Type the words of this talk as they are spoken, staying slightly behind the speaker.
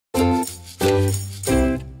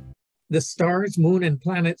The stars, moon, and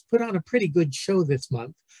planets put on a pretty good show this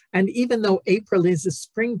month. And even though April is a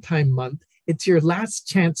springtime month, it's your last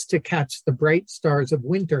chance to catch the bright stars of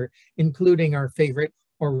winter, including our favorite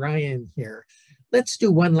Orion here. Let's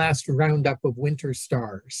do one last roundup of winter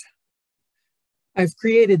stars. I've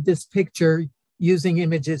created this picture using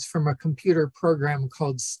images from a computer program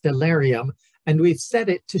called Stellarium, and we've set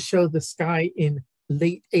it to show the sky in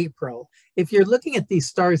late April. If you're looking at these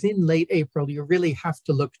stars in late April, you really have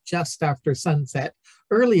to look just after sunset.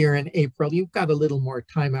 Earlier in April, you've got a little more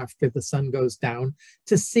time after the sun goes down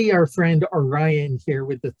to see our friend Orion here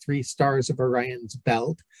with the 3 stars of Orion's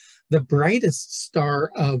belt. The brightest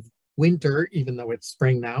star of winter, even though it's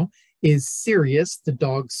spring now, is Sirius, the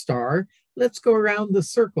dog star. Let's go around the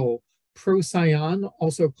circle. Procyon,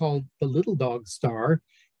 also called the little dog star,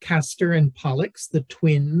 Castor and Pollux, the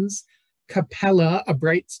twins, Capella, a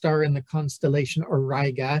bright star in the constellation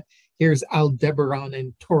Auriga. Here's Aldebaran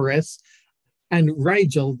in Taurus, and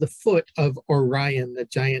Rigel, the foot of Orion, the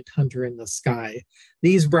giant hunter in the sky.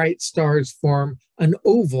 These bright stars form an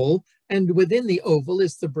oval, and within the oval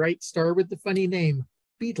is the bright star with the funny name,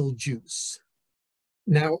 Betelgeuse.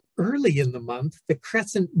 Now, early in the month, the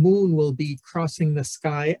crescent moon will be crossing the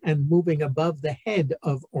sky and moving above the head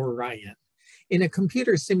of Orion. In a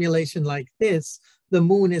computer simulation like this, the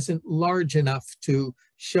moon isn't large enough to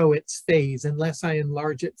show its phase unless I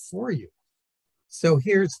enlarge it for you. So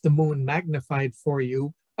here's the moon magnified for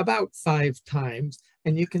you about 5 times.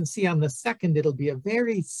 And you can see on the second, it'll be a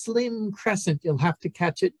very slim crescent. You'll have to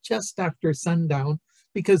catch it just after sundown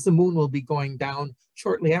because the moon will be going down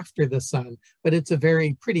shortly after the sun. But it's a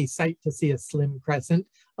very pretty sight to see a slim crescent,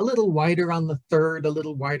 a little wider on the third, a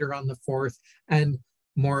little wider on the fourth, and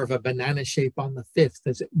more of a banana shape on the 5th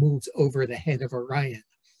as it moves over the head of Orion.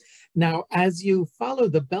 Now, as you follow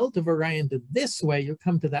the belt of Orion to this way, you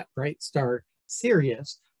come to that bright star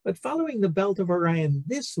Sirius. But following the belt of Orion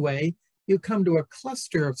this way, you come to a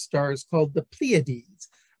cluster of stars called the Pleiades.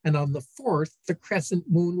 And on the 4th, the crescent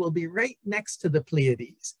moon will be right next to the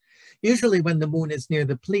Pleiades. Usually when the moon is near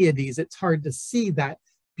the Pleiades, it's hard to see that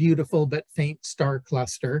beautiful but faint star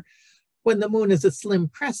cluster. When the moon is a slim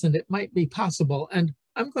crescent, it might be possible, and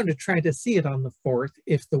I'm going to try to see it on the 4th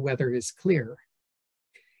if the weather is clear.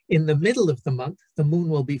 In the middle of the month, the moon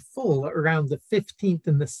will be full around the 15th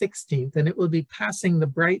and the 16th, and it will be passing the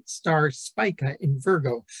bright star Spica in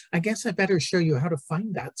Virgo. I guess I better show you how to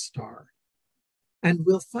find that star. And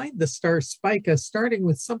we'll find the star Spica starting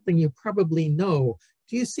with something you probably know.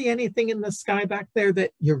 Do you see anything in the sky back there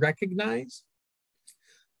that you recognize?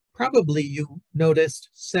 Probably you noticed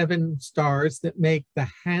 7 stars that make the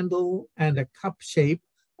handle and a cup shape,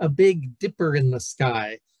 a big dipper in the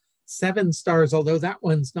sky. 7 stars, although that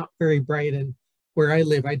one's not very bright, and where I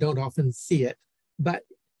live, I don't often see it. But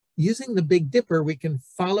using the Big Dipper, we can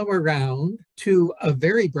follow around to a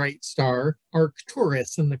very bright star,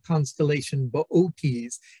 Arcturus, in the constellation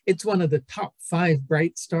Boötes. It's one of the top 5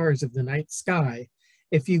 bright stars of the night sky.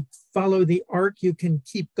 If you follow the arc, you can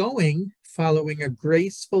keep going, following a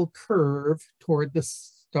graceful curve toward the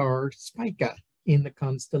star Spica in the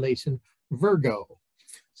constellation Virgo.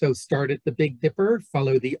 So start at the Big Dipper,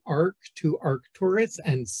 follow the arc to Arcturus,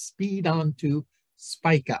 and speed on to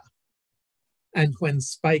Spica. And when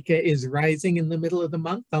Spica is rising in the middle of the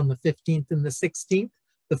month on the 15th and the 16th,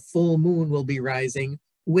 the full moon will be rising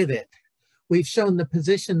with it. We've shown the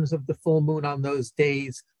positions of the full moon on those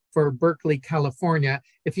days for Berkeley, California.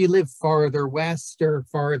 If you live farther west or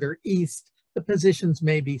farther east, the positions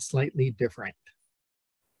may be slightly different.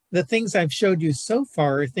 The things I've showed you so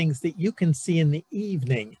far are things that you can see in the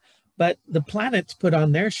evening, but the planets put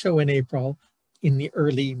on their show in April in the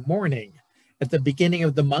early morning. At the beginning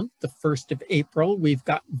of the month, the 1st of April, we've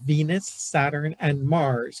got Venus, Saturn, and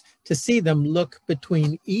Mars. To see them, look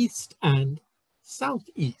between east and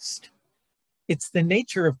southeast. It's the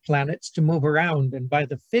nature of planets to move around, and by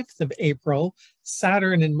the 5th of April,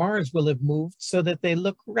 Saturn and Mars will have moved so that they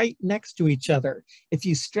look right next to each other. If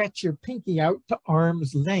you stretch your pinky out to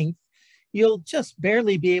arm's length, you'll just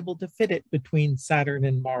barely be able to fit it between Saturn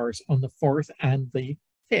and Mars on the 4th and the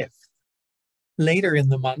 5th. Later in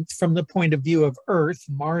the month, from the point of view of Earth,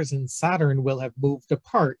 Mars and Saturn will have moved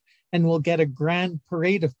apart, and we'll get a grand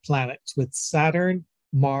parade of planets with Saturn,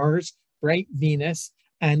 Mars, bright Venus,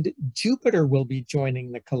 and Jupiter will be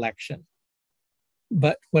joining the collection.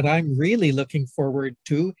 But what I'm really looking forward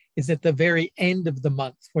to is at the very end of the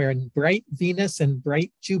month, when bright Venus and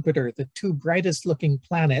bright Jupiter, the 2 brightest looking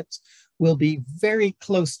planets, will be very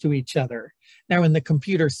close to each other. Now in the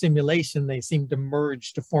computer simulation, they seem to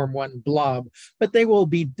merge to form one blob, but they will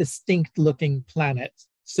be distinct looking planets.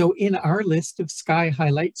 So in our list of sky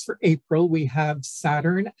highlights for April, we have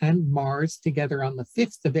Saturn and Mars together on the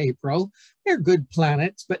 5th of April. They're good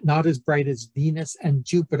planets, but not as bright as Venus and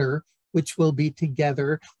Jupiter, which will be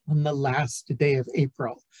together on the last day of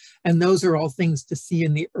April. And those are all things to see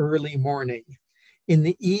in the early morning. In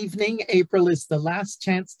the evening, April is the last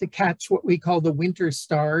chance to catch what we call the winter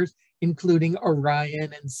stars, including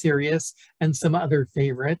Orion and Sirius and some other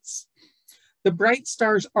favorites. The bright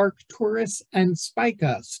stars Arcturus and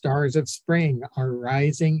Spica, stars of spring, are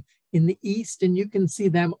rising in the east, and you can see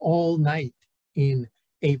them all night in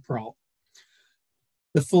April.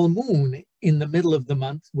 The full moon in the middle of the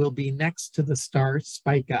month will be next to the star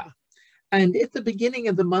Spica. And at the beginning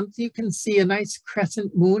of the month, you can see a nice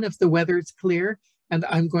crescent moon if the weather's clear. And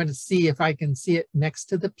I'm going to see if I can see it next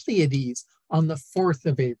to the Pleiades on the 4th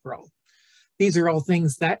of April. These are all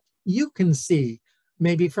things that you can see,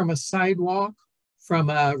 maybe from a sidewalk, from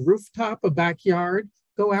a rooftop, a backyard.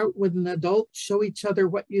 Go out with an adult, show each other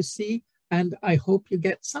what you see, and I hope you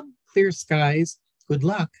get some clear skies. Good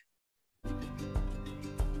luck.